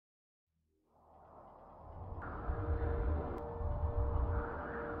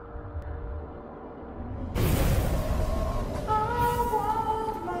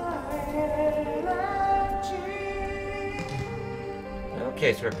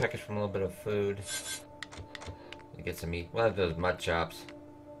Okay, so we're packaged from a little bit of food. We get some meat. We'll have those mud chops.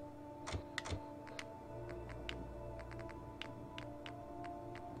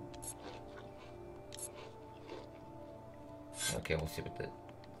 Okay, we'll see what the...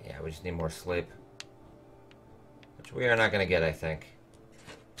 Yeah, we just need more sleep. Which we are not going to get, I think.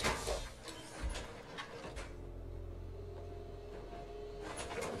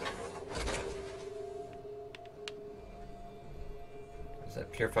 Is that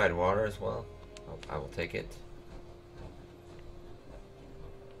purified water as well? Oh, I will take it.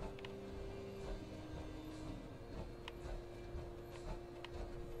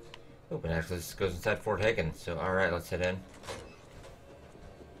 Oh, but actually this goes inside Fort Hagen, so alright, let's head in.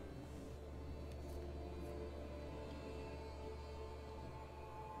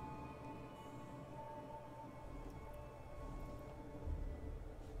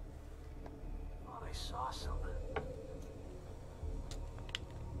 Oh, I saw something.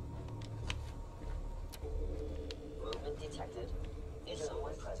 Movement detected. Is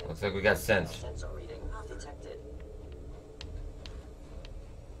someone present? Looks like we got sense. Sensor reading detected.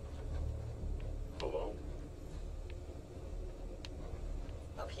 Hello?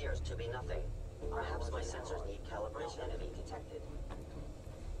 Appears to be nothing. Perhaps my sensors need calibration. Enemy detected.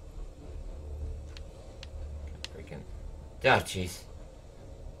 Freaking... Oh, jeez.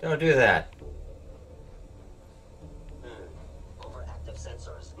 Don't do that. Overactive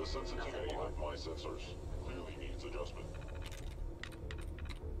sensors. The sensitivity of my sensors clearly needs adjustment.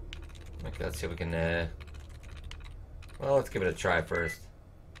 Okay, let's see if we can, well, let's give it a try first.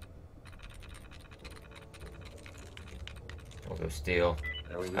 We'll go steel.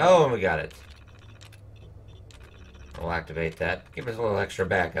 Oh, and we got it. We'll activate that. Give us a little extra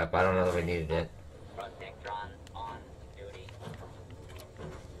backup. I don't know that we needed it. Retexture on duty.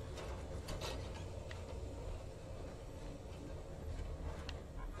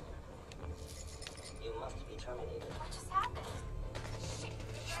 You must be terminated. What just happened?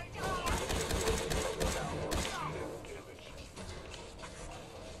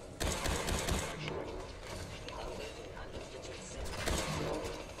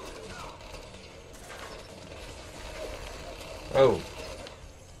 Oh.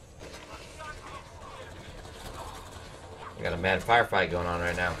 We got a mad firefight going on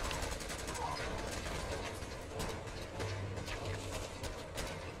right now.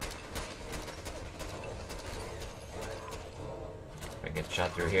 I get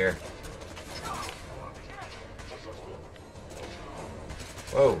shot through here.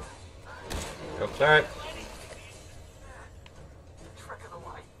 Whoa. Oh, sorry.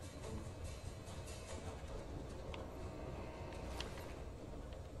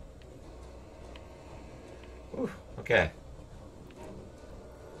 Whew, okay.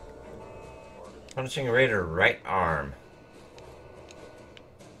 Punishing Raider right arm.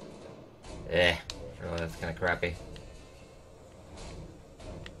 Eh, really, that's kind of crappy.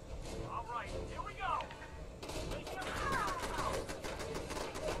 All right, here we go.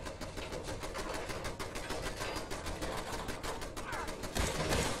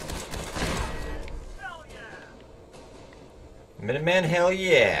 Hell yeah! Minutemen, hell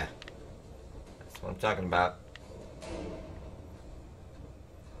yeah! That's what I'm talking about.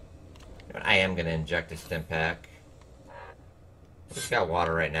 I am gonna inject a stim pack. We've got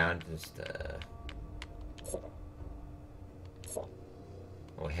water right now. Just oh,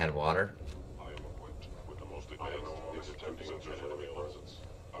 we had water. I am equipped with the most advanced detecting sensors of enemy presence.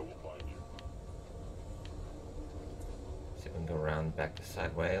 I will find you. See if we can go around back the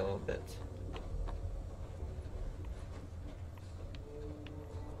side way a little bit.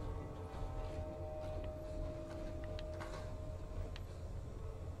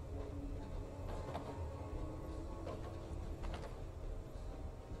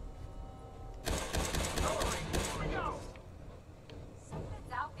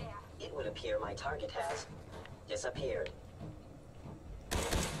 Something's out there. It would appear my target has disappeared.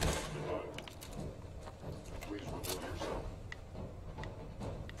 Please remove yourself.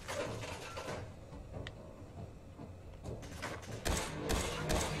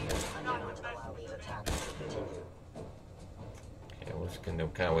 I cannot allow these attacks to continue. Okay, we're just gonna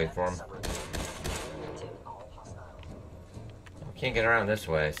kind of wait for him. Active all hostiles. We can't get around this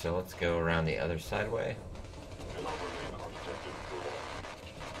way, so let's go around the other side way. Cannot remain undetected for long.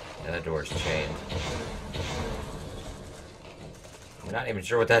 Yeah, that door's chained. I'm not even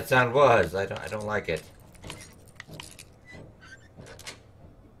sure what that sound was. I don't like it.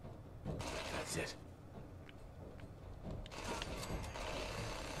 That's it.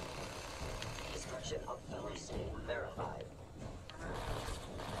 Destruction of fellow state verified.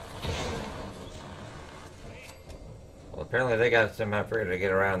 Well, apparently they got somehow figured to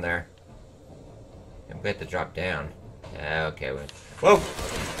get around there. And we have to drop down. Yeah, okay. Whoa!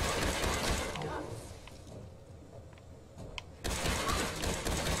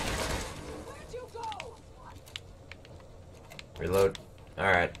 Where'd you go? Reload.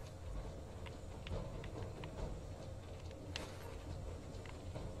 Alright.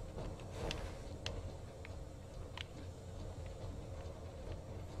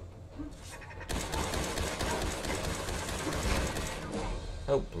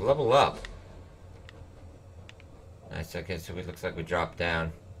 Oh, level up. Nice, okay, so it looks like we dropped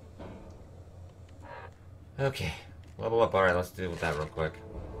down. Okay, level up. Alright, let's deal with that real quick.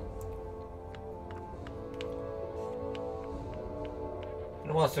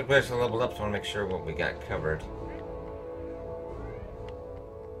 And while so quick to level up, so I want to make sure what we got covered.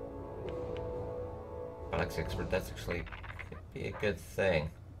 Alex Expert, that's actually could be a good thing.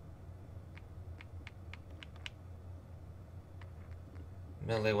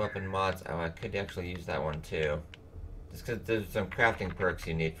 Melee weapon mods. Oh, I could actually use that one too. Just because there's some crafting perks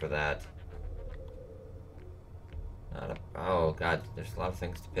you need for that. Oh god, there's a lot of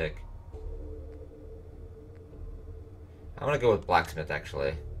things to pick. I'm gonna go with blacksmith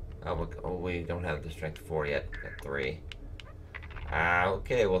actually. Oh, we don't have the strength 4 yet. We got 3.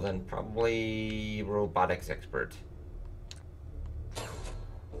 Okay, well then probably robotics expert.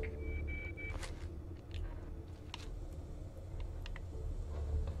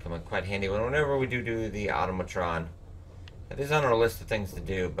 Come in quite handy whenever we do the Automatron. It is on our list of things to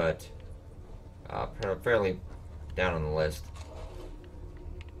do, but fairly down on the list.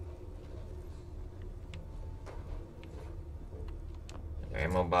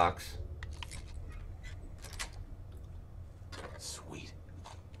 Ammo box. Sweet.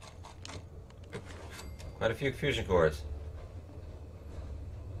 Quite a few fusion cores.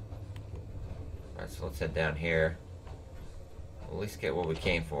 Alright, so let's head down here. We'll at least get what we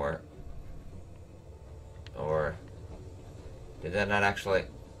came for. Or did that not actually?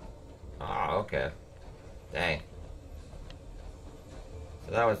 Oh, okay. Dang.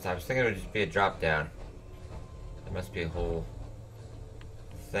 So that was, I was thinking it would just be a drop down. There must be a whole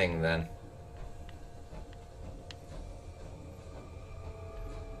thing then.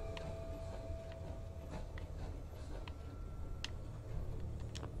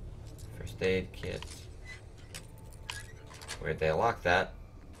 First aid kit. Where'd they lock that?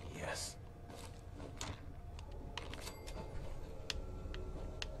 Yes.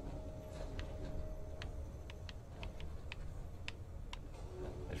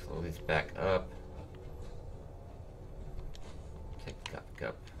 Let's load these back up. Take the back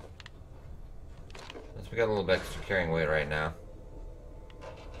up. Since we got a little bit extra carrying weight right now.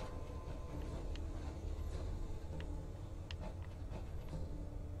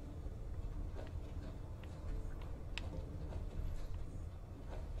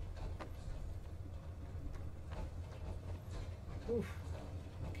 Oof.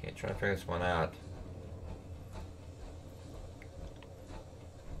 Okay, try to figure this one out.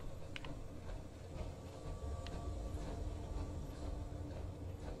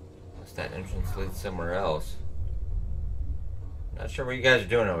 Unless that entrance leads somewhere else. Not sure what you guys are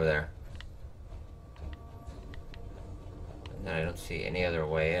doing over there. And then I don't see any other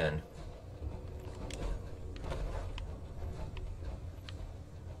way in.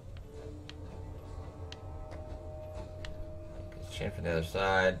 Chain from the other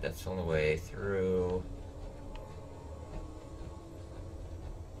side, that's the only way through.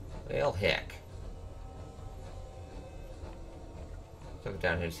 Well, heck. Let's look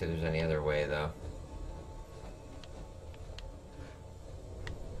down here to see if there's any other way, though.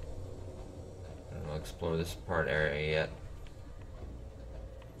 I don't know, explore this part area yet.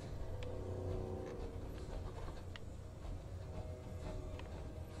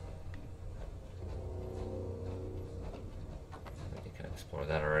 Explore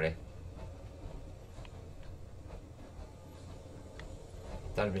that already.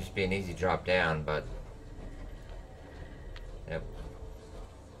 Thought it'd just be an easy drop down, but yep.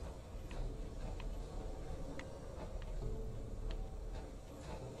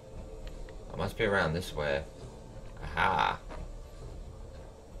 It must be around this way. Aha.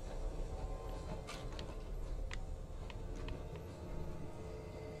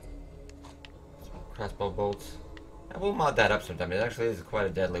 Some crossbow bolts. I will mod that up sometime. It actually is quite a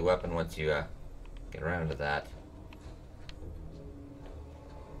deadly weapon once you get around to that.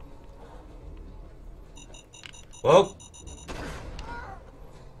 Whoa!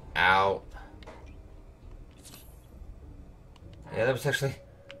 Ow. Yeah, that was actually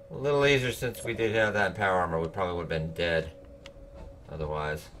a little easier since we did have that in power armor. We probably would have been dead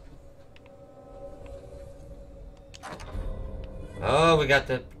otherwise. Oh, we got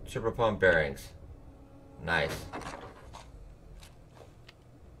the turbo pump bearings. Nice.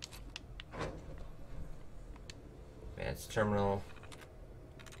 Advanced terminal.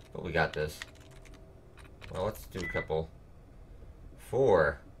 But we got this. Well, let's do a couple.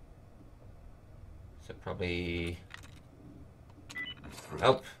 4. So probably...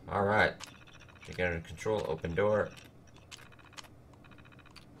 Oh, alright. Get under control, open door.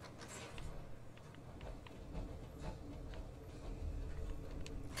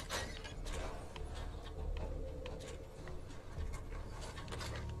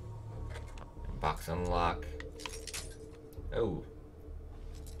 Box unlock. Oh.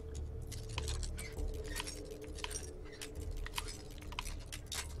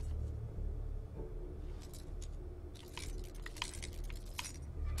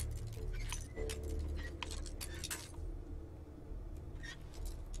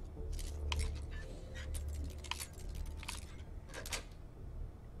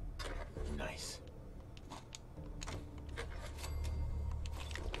 Nice.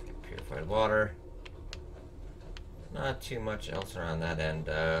 Purified water. Not too much else around that end.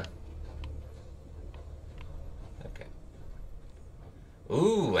 Okay.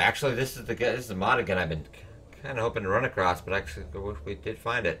 Ooh, actually, this is the mod again. I've been kind of hoping to run across, but actually, we did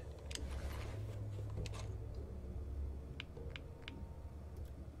find it.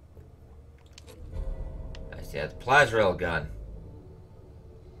 I see. It's a plasma rail gun.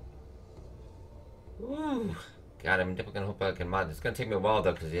 Ooh. God, I'm definitely gonna hope I can mod. It's gonna take me a while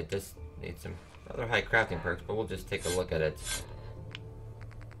though, because it just needs some other high crafting perks, but we'll just take a look at it.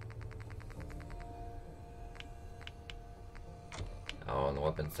 Oh, on the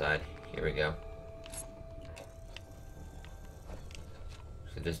weapon side. Here we go.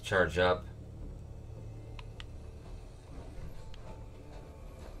 So just charge up.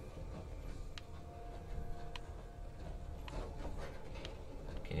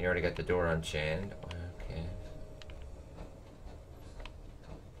 Okay, you already got the door unchained. Okay.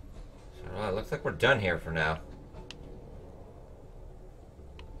 Well, it looks like we're done here for now.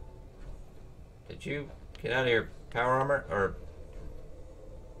 Did you get out of your power armor? Or...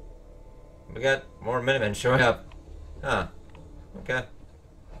 We got more Minutemen showing up. Huh. Okay.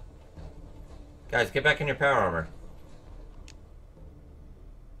 Guys, get back in your power armor.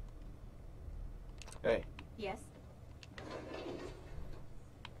 Hey. Yes.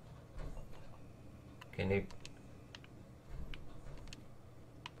 Can you...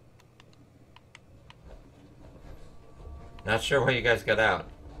 Not sure why you guys got out.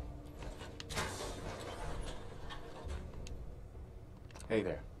 Hey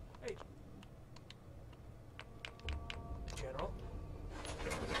there. Hey. General?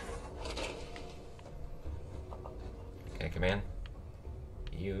 Okay, command.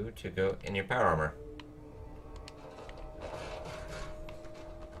 You to go in your power armor.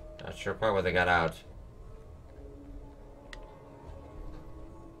 Not sure quite why they got out.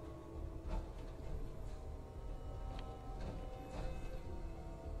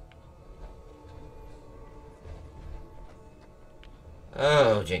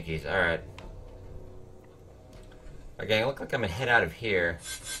 Oh, jinkies. Alright. Okay, I look like I'm gonna head out of here.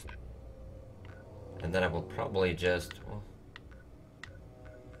 And then I will probably just... Well,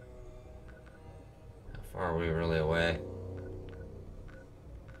 how far are we really away?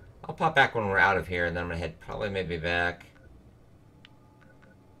 I'll pop back when we're out of here, and then I'm gonna head probably maybe back.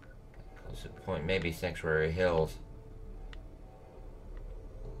 Close to point, maybe Sanctuary Hills.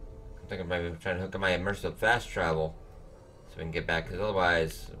 I'm thinking maybe trying to hook up my immersive fast travel. So we can get back, because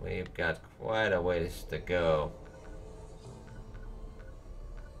otherwise we've got quite a ways to go.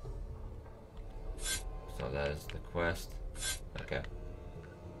 So that is the quest. Okay.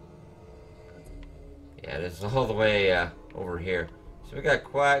 Yeah, this is all the way over here. So we got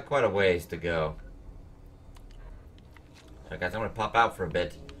quite a ways to go. So guys, I'm going to pop out for a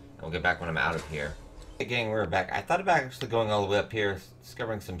bit, and we'll get back when I'm out of here. Hey gang, we're back. I thought about actually going all the way up here,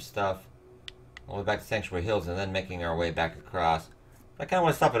 discovering some stuff. All the way back to Sanctuary Hills and then making our way back across. But I kind of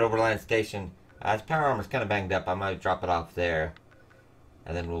want to stop at Overland Station. His power armor's kind of banged up. I might drop it off there.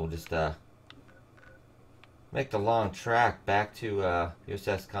 And then we'll just make the long track back to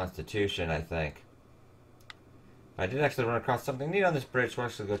USS Constitution, I think. But I did actually run across something neat on this bridge, so we'll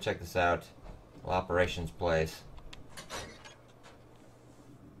actually go check this out. Little operations place.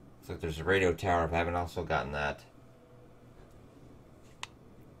 Looks like there's a radio tower if I haven't also gotten that.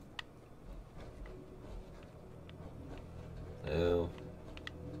 So,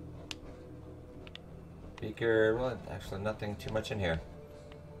 speaker, well, actually nothing too much in here.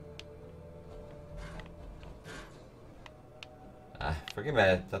 Forgive me,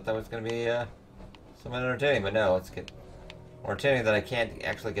 I thought that was going to be somewhat entertaining, but no, let's get Or telling me that I can't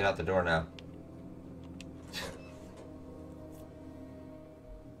actually get out the door now.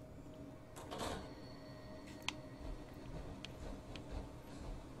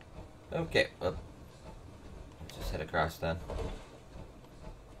 Okay, well, let's just head across then.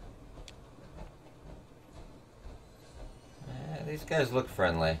 These guys look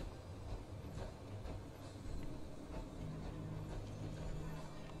friendly.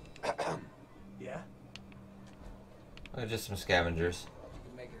 Yeah? They're just some scavengers. You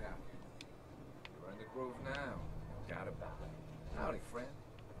can make it out. We're in the grove now. Doubt about it. Howdy, friend.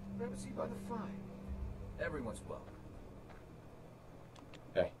 Grab a seat by the fire. Everyone's welcome.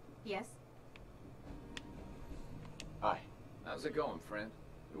 Hey. Yes? Hi. How's it going, friend?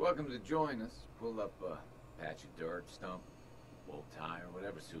 You're welcome to join us. Pull up a patch of dirt, stump, wool tie, or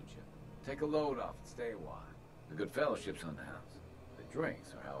whatever suits you. Take a load off and stay a while. The good fellowship's on the house. The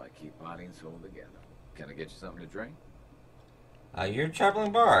drinks are how I keep body and soul together. Can I get you something to drink? You're a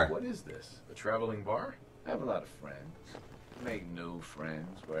traveling bar. What is this? A traveling bar? I have a lot of friends. Make new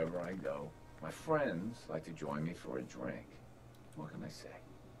friends wherever I go. My friends like to join me for a drink. What can I say?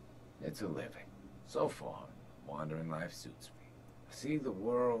 It's a living. So far, wandering life suits me. I see the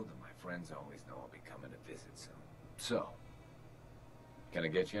world, and my friends always know I'll be coming to visit soon. So, can I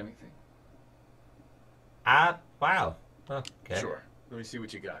get you anything? Wow. Okay. Sure. Let me see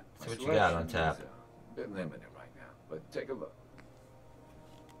what you got. See what you got on Selection tap. is a bit limited right now, but take a look.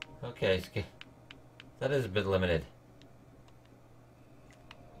 Okay, that is a bit limited.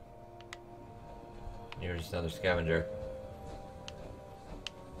 You're just another scavenger.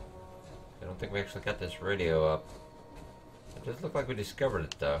 I don't think we actually got this radio up. It does look like we discovered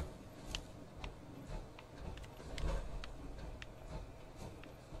it, though.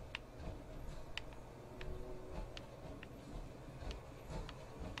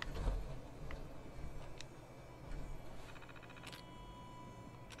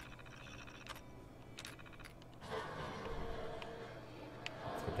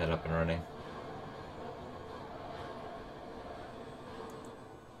 Let's get that up and running.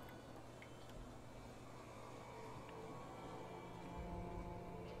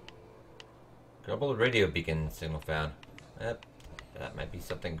 Global radio beacon signal found. Yep, that might be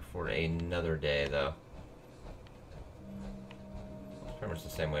something for another day, though. It's pretty much the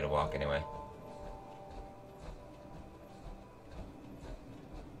same way to walk, anyway.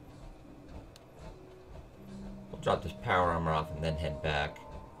 We'll drop this power armor off and then head back.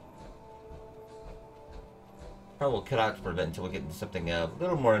 Probably will cut out for a bit until we get into something a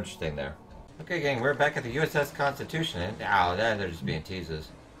little more interesting there. Okay, gang, we're back at the USS Constitution, and they're just being teases.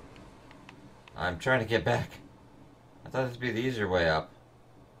 I'm trying to get back. I thought this would be the easier way up.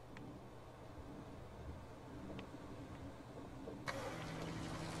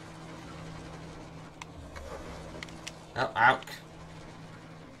 Oh, out.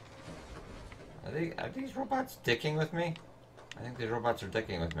 Are these robots dicking with me? I think these robots are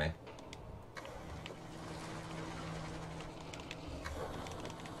dicking with me.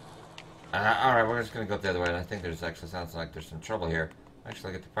 Alright, we're just gonna go up the other way, and I think there's actually sounds like there's some trouble here.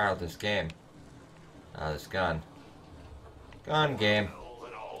 Actually, I get to fire out this game. This gun. Gun game.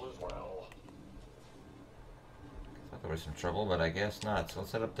 Then all is well. I thought there was some trouble, but I guess not. So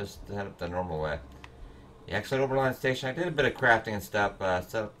let's head up the normal way. The Exit Overland Station. I did a bit of crafting and stuff,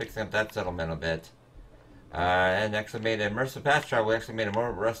 fixing up that settlement a bit. And actually made an immersive path travel. We actually made a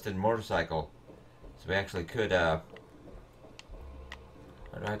more rusted motorcycle. So we actually could, do I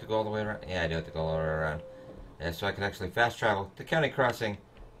have to go all the way around? Yeah, I do have to go all the way around. And so I could actually fast travel to County Crossing.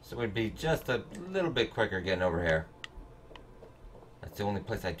 So it would be just a little bit quicker getting over here. That's the only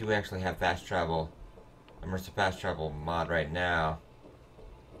place I do actually have fast travel, immersive fast travel mod right now.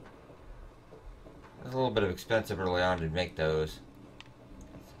 It's a little bit of expensive early on to make those.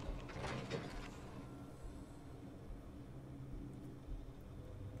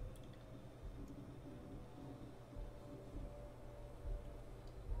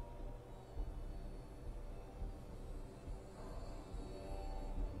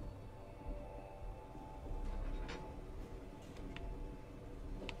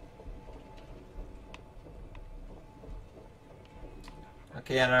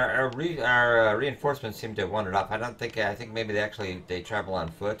 Okay, and our reinforcements seem to have wandered off. I think maybe they travel on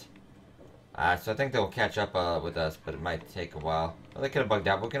foot. So I think they'll catch up with us, but it might take a while. Well, they could have bugged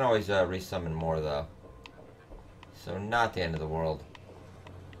out, but we can always resummon more, though. So not the end of the world.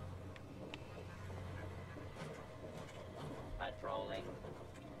 Patrolling.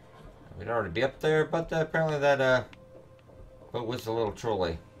 We'd already be up there, but apparently that boat was a little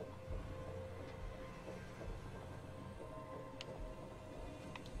trolly.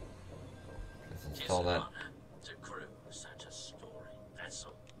 Let's install that. The crew sent a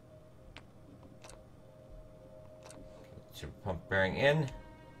vessel. Get your pump bearing in.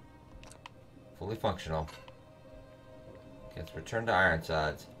 Fully functional. Okay, let's return to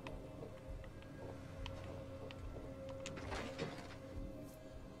Ironsides.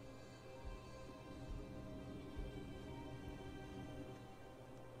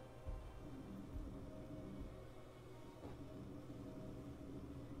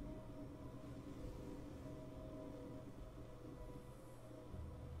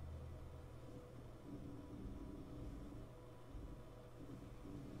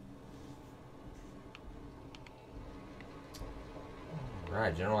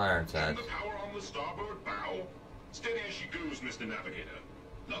 Right, General Ironside. And the power on the starboard bow. Steady as she goes, Mr. Navigator.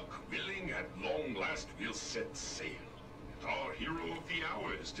 Luck willing, at long last we'll set sail. And our hero of the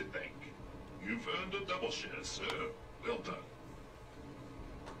hour is to thank. You've earned a double share, sir. Well done.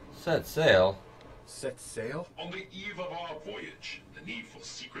 Set sail? Set sail? On the eve of our voyage, the need for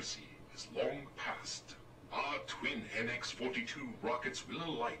secrecy is long past. Our twin NX-42 rockets will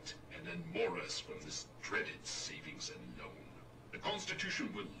alight and unmoor us from this dreaded savings unknown. The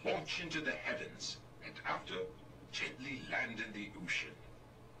Constitution will launch into the heavens, and after, gently land in the ocean.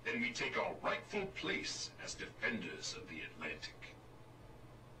 Then we take our rightful place as defenders of the Atlantic.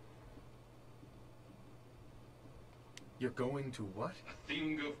 You're going to what? A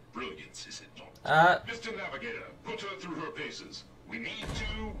thing of brilliance, is it not? Mr. Navigator, put her through her paces. We need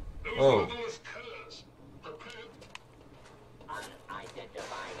to... Those motherless curs. Prepare...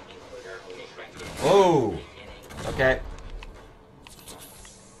 Unidentified intruder detected. Whoa! Okay.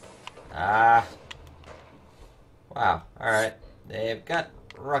 Wow, alright. They've got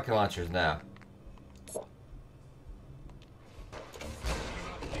rocket launchers now.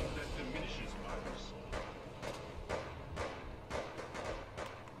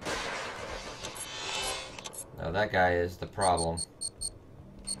 No, that guy is the problem.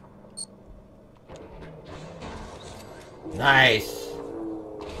 Nice!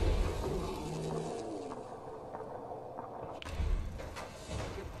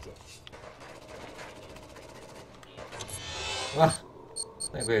 Well,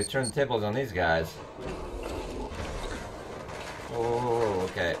 I think we turned the tables on these guys. Oh,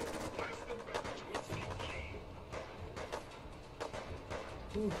 okay.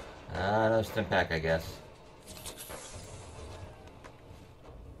 No stim pack, I guess.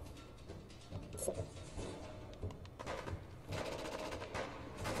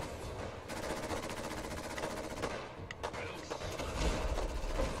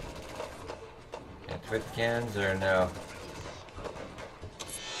 Twit cans or no?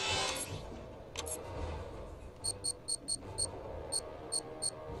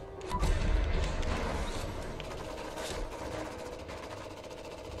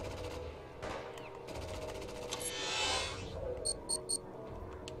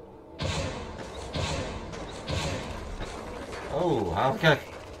 Oh, okay.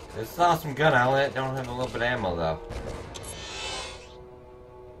 This is an awesome gun. I only don't have a little bit of ammo though.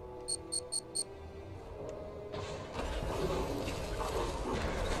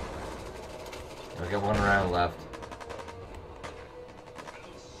 We got one round left.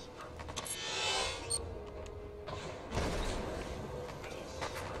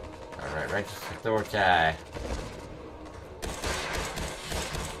 Alright, Righteous Authority.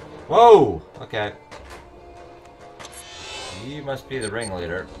 Whoa! Okay. You must be the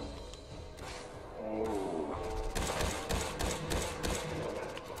ringleader.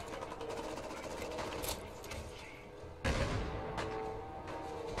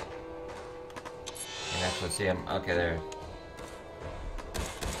 Let's see him. Okay, there.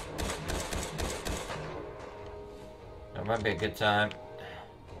 That might be a good time.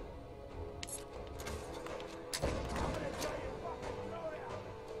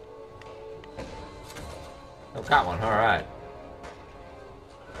 Oh, got one. All right.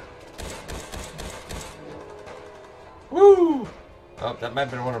 Woo! Oh, that might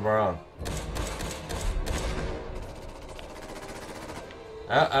have been one of our own.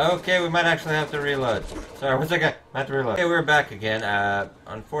 Okay, we might actually have to reload. Sorry, one second. I have to reload. Okay, we're back again.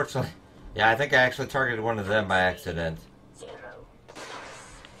 Unfortunately, yeah, I think I actually targeted one of them by accident.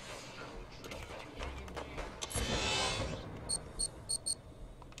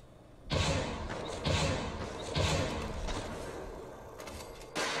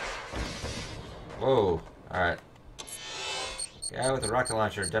 Whoa, alright. Guy with the rocket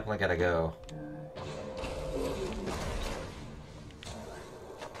launcher definitely gotta go.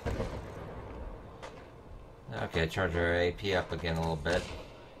 Okay, charge our AP up again a little bit.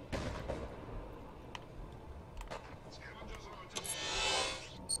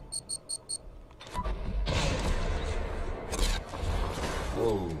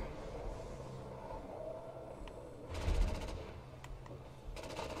 Whoa.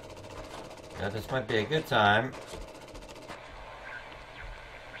 Yeah, this might be a good time.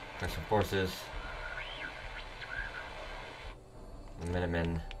 Got some forces.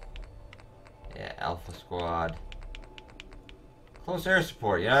 Minutemen. Yeah, Alpha Squad. Close air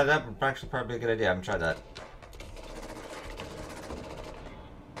support. Yeah, that would actually probably be a good idea. I haven't tried that.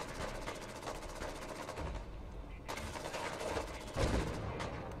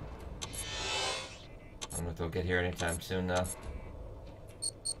 I don't know if they'll get here anytime soon, though.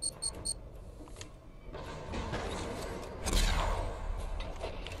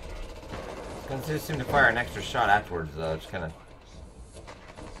 Guns do seem to fire an extra shot afterwards, though. It's kind of.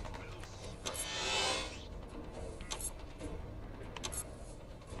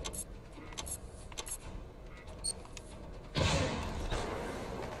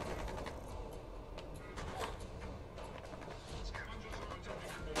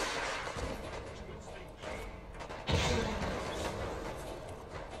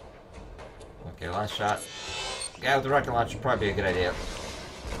 Okay, last shot. Guy with the rocket launcher would probably be a good idea.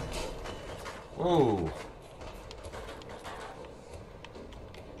 Whoa.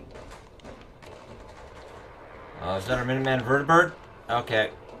 Oh, is that our Minuteman vertibird? Okay.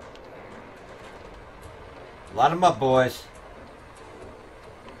 Line them up, boys.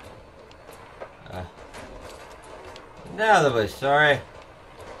 Now the way, sorry.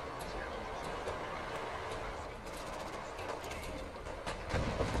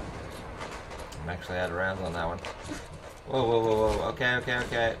 I'm actually out of rounds on that one. Whoa, whoa, whoa, whoa. Okay, okay,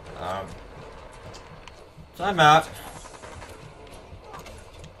 okay. Time out.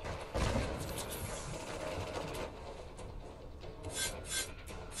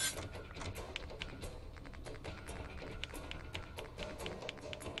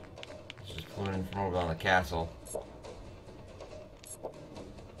 Just flew in from over on the castle.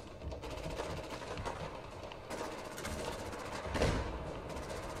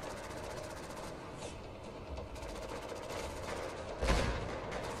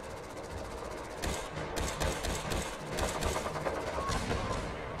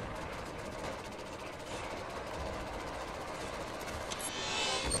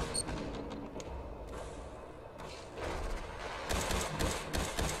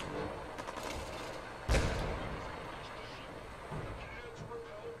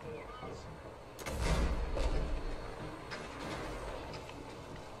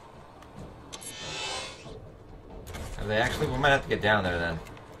 They actually, we might have to get down there then.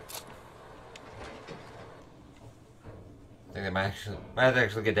 I think they might have to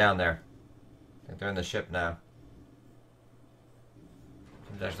actually get down there. I think they're in the ship now.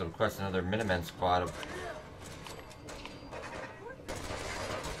 Should actually request another Minutemen squad.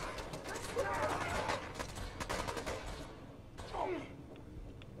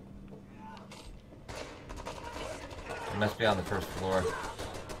 It must be on the first floor.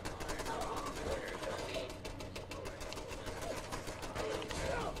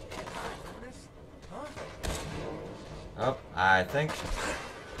 Oh, I think.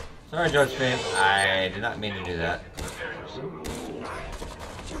 Sorry, Jospehine. I did not mean to do that.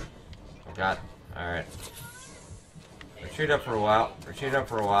 Forgot. Alright. Retreat up for a while. Retreat up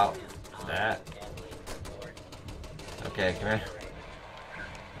for a while. That. Okay, come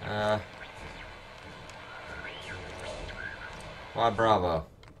here. Quad Bravo.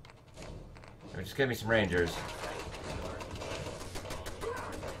 Just give me some Rangers.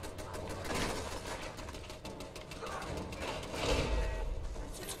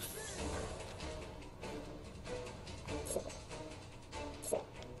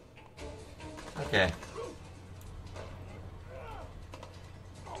 Okay.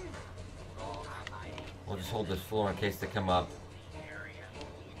 We'll just hold this floor in case they come up.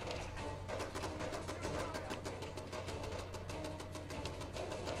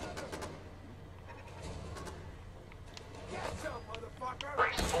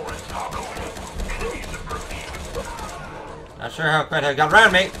 Not sure how quite how it got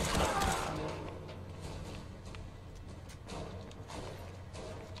around me.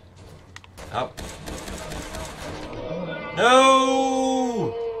 Oh.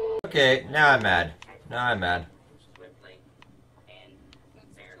 No! Okay, now I'm mad. Now I'm mad.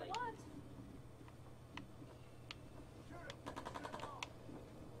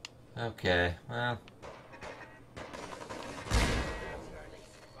 Okay, well.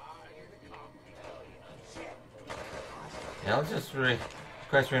 Yeah, let's just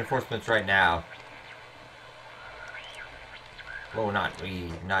request reinforcements right now. Well,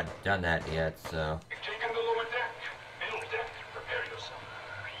 we've not done that yet, so. You've taken the lower deck. Middle deck, prepare yourself.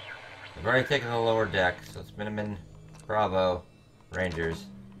 We've already taken the lower deck, so it's Minutemen Bravo. Rangers.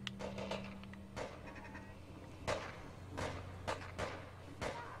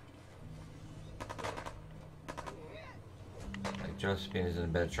 Like Jospehine is in a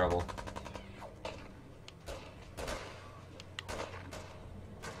bit of trouble.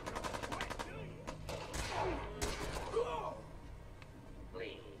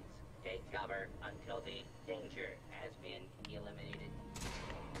 Please, take cover until the danger has been eliminated.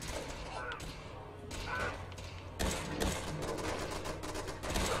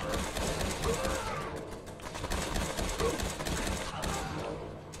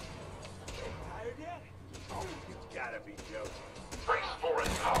 Brace for it,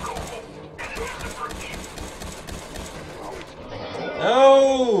 cargo hold. Enemies approaching.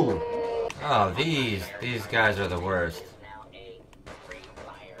 No! Oh, these guys are the worst. Now a free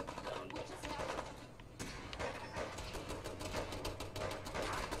fire zone.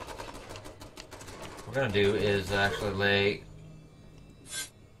 What we're gonna do is actually lay.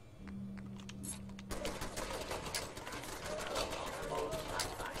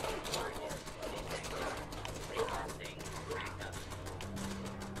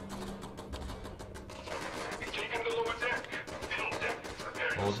 Taking the lower deck. Middle deck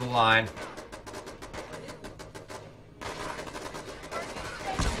preparing. Hold the line.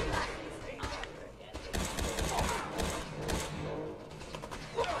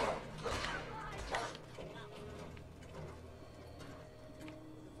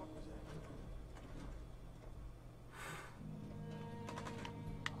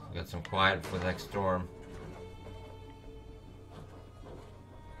 Got some quiet for the next storm.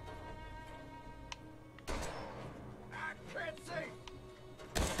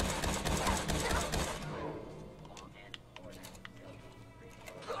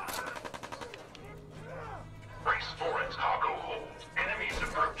 Brace for it, cargo hold. Enemies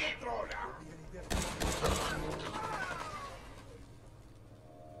approach.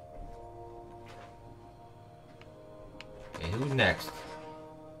 Okay, who's next?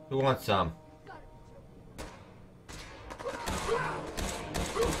 Who wants some?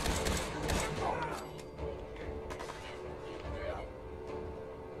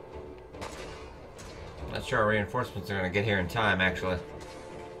 Not sure our reinforcements are gonna get here in time, actually.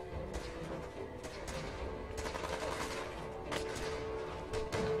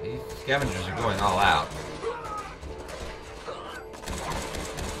 These scavengers are going all out.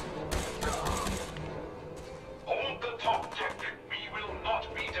 Hold the top deck. We will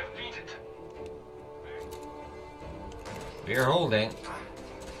not be defeated. We are holding.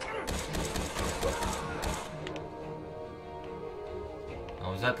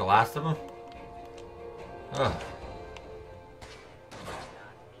 Oh, was that the last of them? Oh.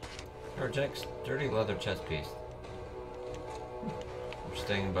 Dirty leather chest piece.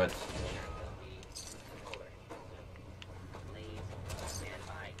 Interesting, but Please stand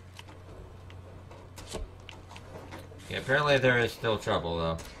by. yeah, apparently there is still trouble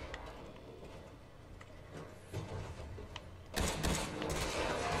though.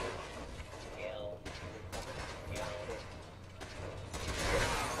 Kill.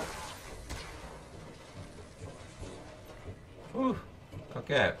 Whew.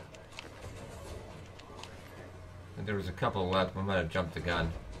 Okay. I think there was a couple left. I might have jumped the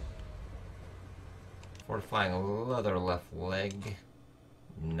gun. Fortifying leather left leg.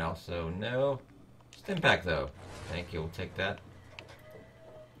 Also no. Stim pack though. Thank you. We'll take that.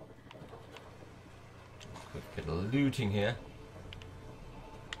 Quick bit of looting here.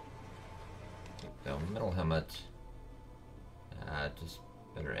 Go metal helmet. Just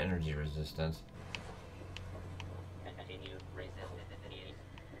better energy resistance. Continue resistance.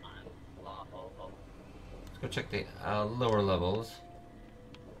 Unlawful. Let's go check the lower levels.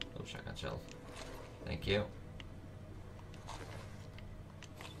 Oh, shotgun shells. Thank you.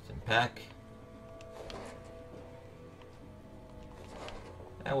 Stim pack.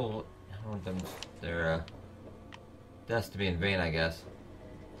 I don't want them their deaths to be in vain, I guess.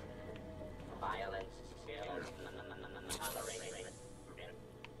 Violence. Tolerated.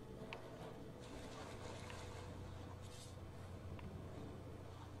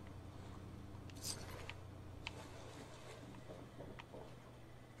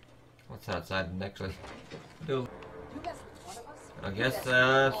 What's outside actually? Do I guess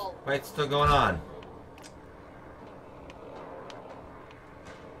fight's still going on.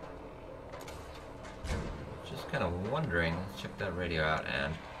 Just kind of wondering. Let's check that radio out,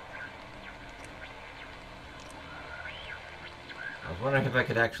 and I was wondering if I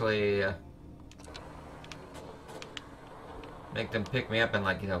could actually make them pick me up and,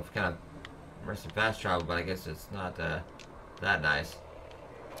 like, you know, kind of immersive fast travel, but I guess it's not that nice.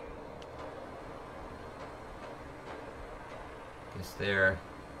 Guess they're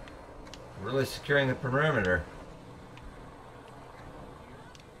really securing the perimeter.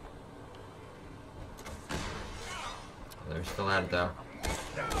 They're still at it though.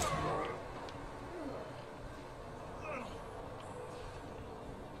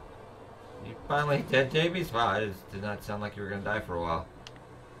 You finally dead, Davies? Wow, it just did not sound like you were gonna die for a while.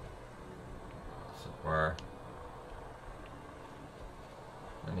 So far.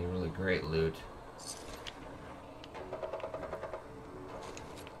 Any really great loot.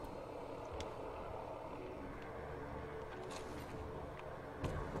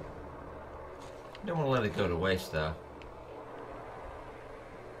 Don't want to let it go to waste though.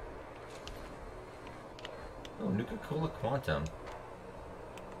 Oh, Nuka-Cola Quantum.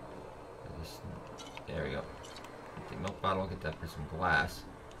 There we go. Get the milk bottle, get that for some glass.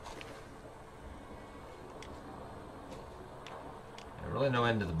 And really no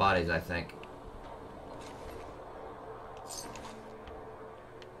end to the bodies, I think. So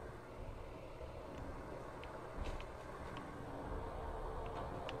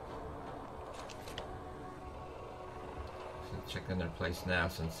check in their place now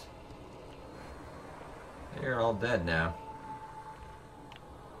since they're all dead now.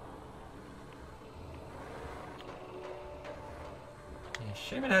 Yeah,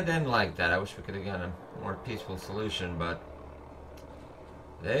 shame it had to end like that. I wish we could have gotten a more peaceful solution, but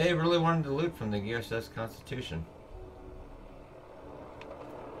they really wanted to loot from the USS Constitution.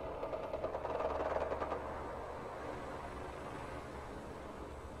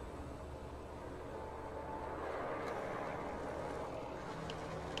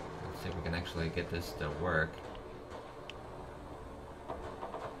 Let's see if we can actually get this to work.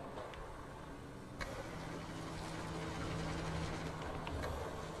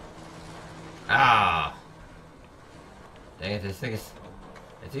 Ah! Dang it, this thing is...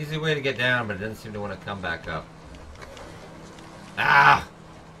 It's an easy way to get down, but it doesn't seem to want to come back up. Ah!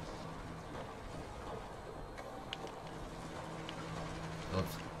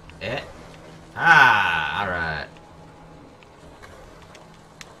 Let's... Ah! Alright.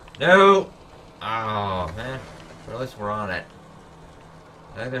 No! Oh, man. But at least we're on it.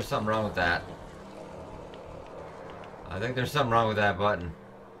 I think there's something wrong with that. I think there's something wrong with that button.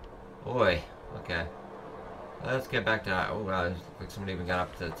 Boy. Okay. Let's get back to... Oh wow, it looks like somebody even got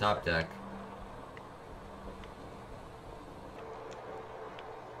up to the top deck.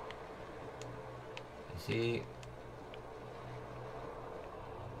 Is he...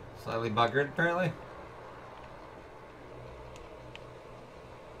 slightly buggered, apparently?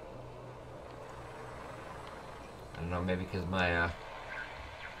 I don't know, maybe because my,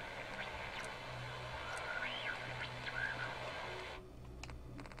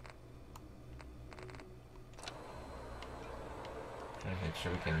 trying to make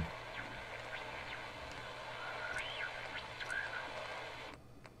sure we can...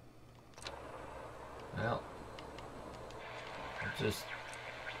 Well... let's just...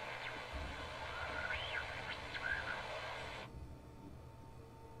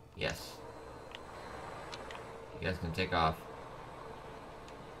 Yes. You guys can take off.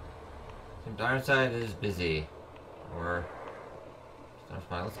 Some Ironside is busy. Or... Stuff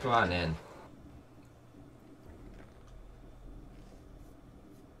fine. Let's go out and in.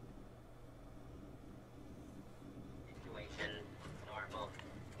 Situation normal.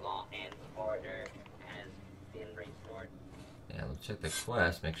 Law and order has been restored. Yeah, let's check the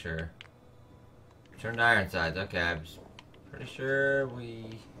quest, make sure. Return to Ironsides. Okay, I was pretty sure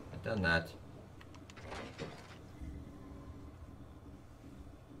we had done that.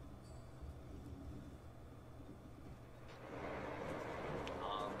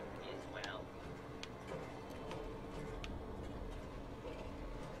 All is well.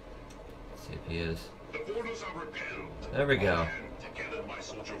 Let's see if he is. The borders are repelled. There we go. And together, my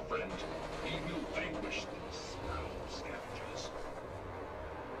soldier friend, we will vanquish these scavengers.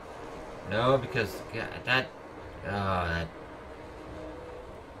 No, because that... Oh, that...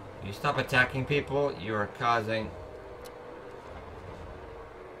 You stop attacking people, you are causing...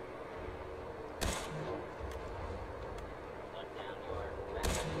 Put down your weapon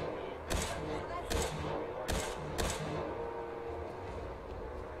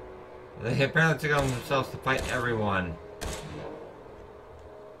and They apparently took on themselves to fight everyone.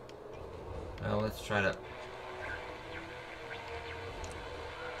 Well, let's try to...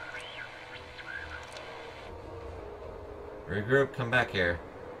 Regroup, come back here.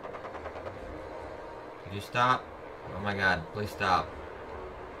 Could you stop? Oh my god, please stop.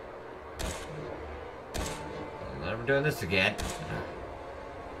 I'm never doing this again.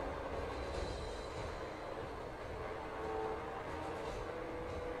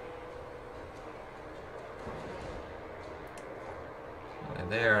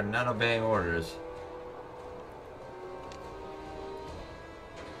 They are not obeying orders.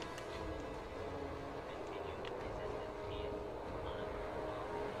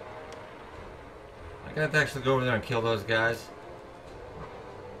 I'm gonna have to actually go over there and kill those guys.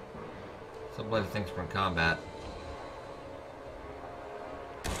 Some bloody things from combat.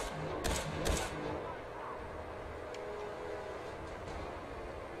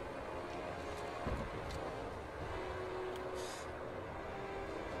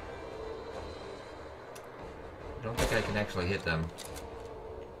 I don't think I can actually hit them.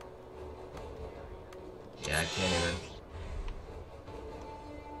 Yeah, I can't even.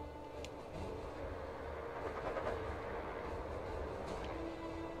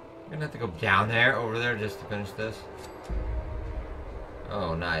 I'm gonna have to go down there, over there, just to finish this.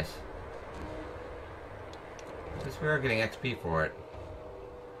 Oh, nice. At least we are getting XP for it.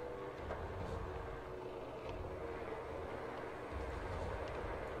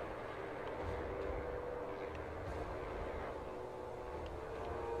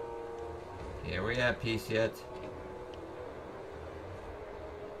 Yeah, we at peace yet?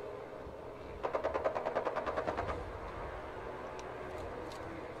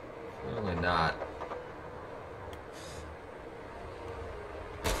 Really not.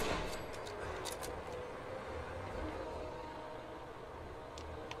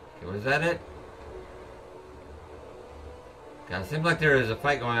 Okay, was that it? God, it seems like there is a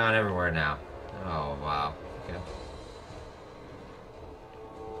fight going on everywhere now. Oh, wow. Okay.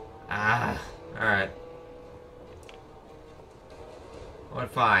 Ah, alright. Well,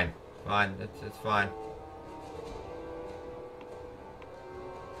 fine. Fine, it's fine.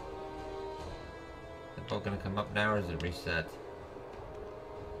 Is the boat gonna come up now or is it reset?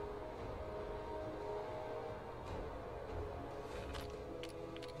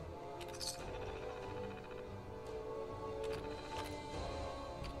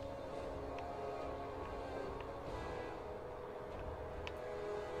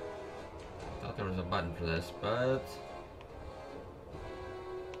 Thought there was a button for this, but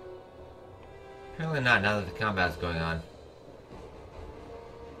apparently not now that the combat's going on.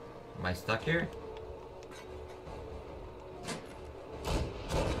 Am I stuck here?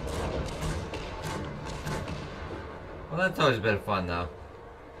 Well, that's always a bit of fun, though.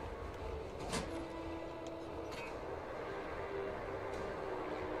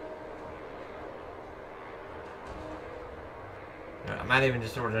 I might even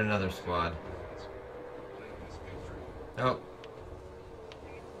just order another squad. Oh.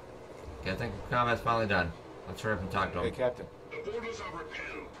 Okay, I think combat's finally done. Let's hurry up and talk to him. Hey, Captain. The boarders are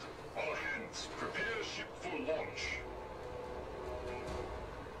repelled. All hands, prepare ship for launch.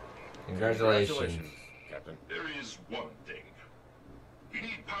 Congratulations. Captain. There is one thing. We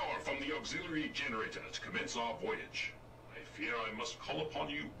need power from the auxiliary generator to commence our voyage. I fear I must call upon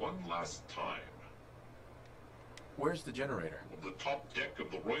you one last time. Where's the generator? On the top deck of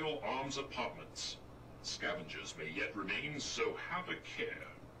the Royal Arms Apartments. Scavengers may yet remain, so have a care.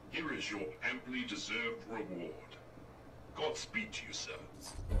 Here is your amply deserved reward. Godspeed to you, sir.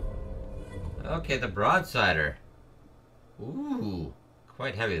 Okay, the broadsider. Ooh,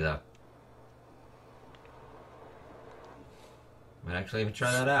 quite heavy though. Might actually even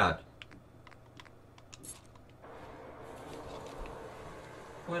try that out.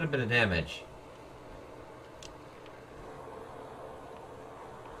 Quite a bit of damage.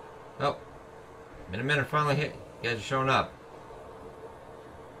 Oh, Minutemen are finally hit. You guys are showing up.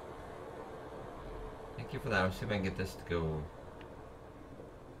 Thank you for that. Let's see if I can get this to go.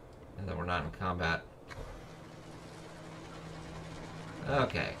 Now that we're not in combat.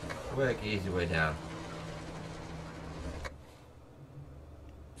 Okay, quick, easy way down.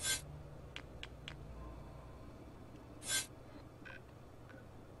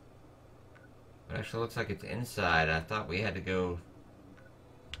 It actually looks like it's inside. I thought we had to go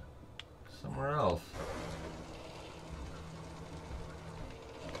somewhere else.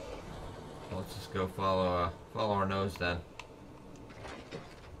 Let's just go follow our nose then.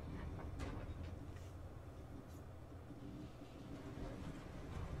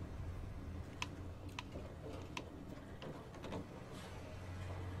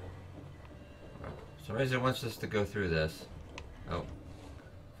 For some reason it wants us to go through this. Oh,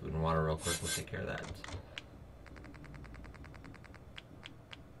 food and water real quick. We'll take care of that.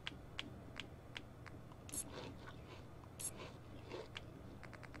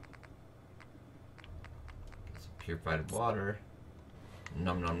 Purified water.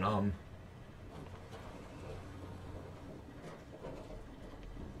 Num num num.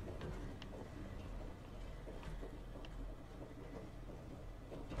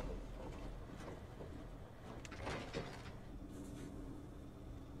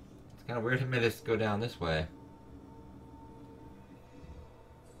 Kind of weird it made us go down this way.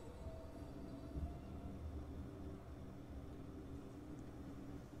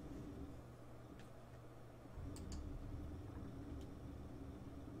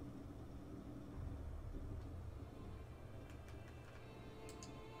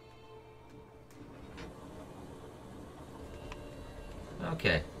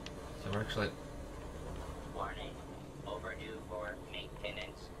 Okay, so we're actually... Warning. Overdue for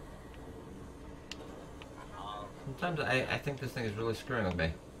maintenance. Sometimes I think this thing is really screwing with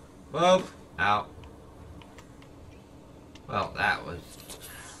me. Whoa! Ow. Well, that was...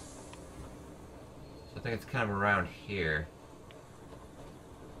 So I think it's kind of around here.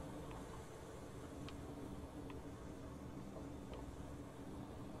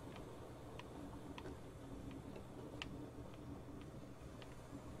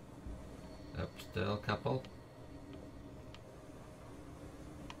 Up still a couple.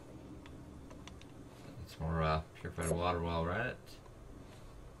 It's more purified water while we're at it.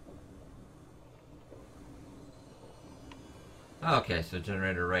 Okay, so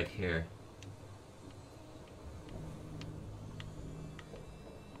generator right here.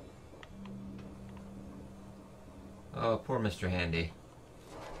 Oh, poor Mr. Handy.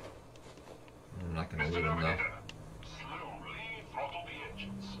 I'm not gonna leave him though. Slowly throttle the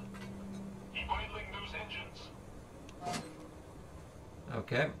engines. Keep idling those engines.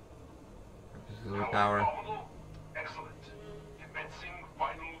 Okay. Auxiliary power. Nominal. Excellent. Commencing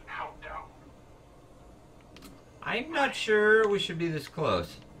final countdown. I'm not sure we should be this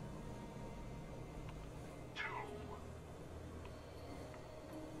close. 2,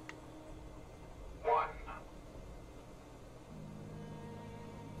 1.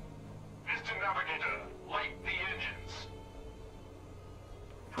 Mr. Navigator, light the engines.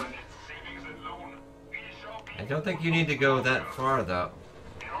 Credit savings alone, we shall be... I don't think you need to go that far though.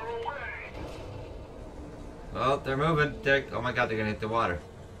 You're away. Oh, they're moving. Oh my god, they're gonna hit the water.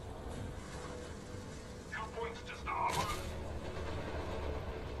 2 points to starboard.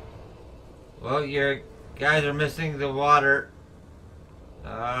 Well, your guys are missing the water.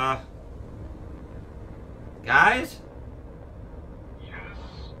 Guys? Yes.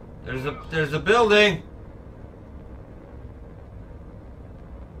 There's a building.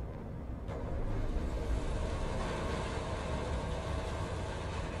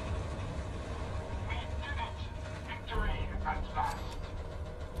 We did it! Victory at last!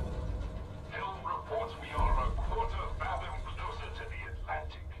 Film reports we are a quarter fathom closer to the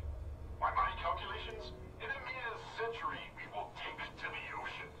Atlantic. By my calculations, in a mere century we will take to the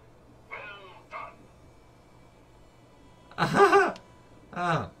ocean. Well done.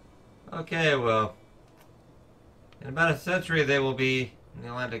 Oh, okay, well. In about a century they will be in the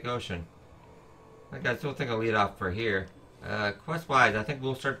Atlantic Ocean. Like I still think I'll lead off for here. Quest-wise, I think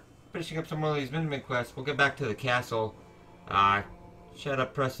we'll start finishing up some more of these Minutemen quests. We'll get back to the castle. Shut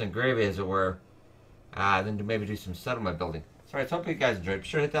up Preston Gravy, as it were. Then to maybe do some settlement building. So, alright, so I hope you guys enjoyed. Be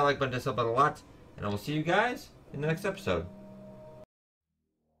sure to hit that like button, does help out a lot. And I will see you guys in the next episode.